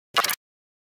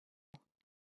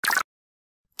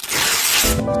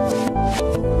I'm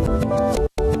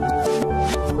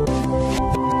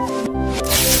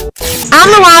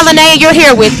Lanae, and you're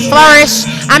here with Flourish.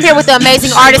 I'm here with the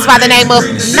amazing artist by the name of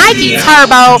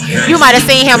Niketurbo. You might have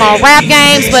seen him on rap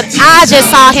games, but I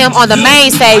just saw him on the main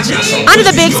stage under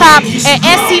the big top at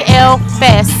STL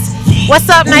Fest. What's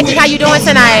up, Nike? How you doing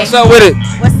tonight? What's up with it?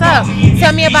 What's up?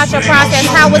 Tell me about your process.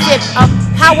 How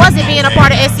was it being a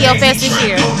part of STL Fest this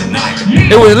year?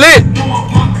 It was lit.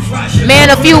 Man,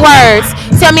 a few words.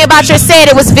 Tell me about your set.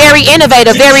 It was very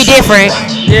innovative, very different.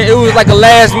 Yeah, it was like a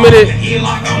last minute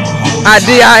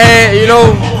idea I had, you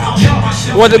know.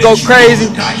 Wanted to go crazy,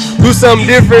 do something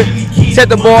different, set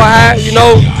the bar high, you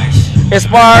know,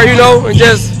 inspire, you know, and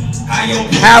just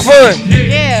have fun.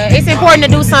 Yeah, it's important to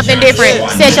do something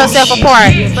different, set yourself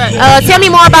apart. Tell me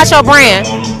more about your brand.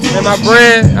 And my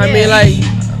brand, I mean, like,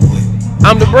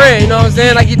 I'm the brand, you know what I'm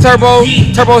saying? Like Turbo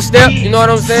Step, you know what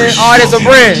I'm saying? All that's a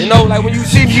brand, you know, like when you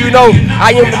see me, you know,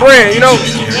 I am the brand, you know?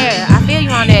 Yeah, I feel you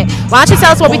on that. Why don't you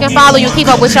tell us where we can follow you and keep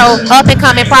up with your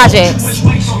up-and-coming projects?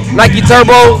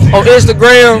 Niketurbo on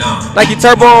Instagram,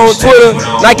 Niketurbo on Twitter,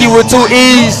 Nike with 2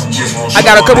 E's. I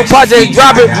got a couple projects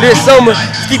dropping this summer.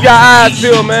 Just keep your eyes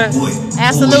peeled, man.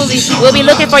 Absolutely. We'll be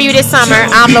looking for you this summer.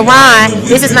 I'm LaRon.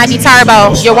 This is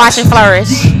Niketurbo. You're watching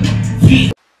Flourish.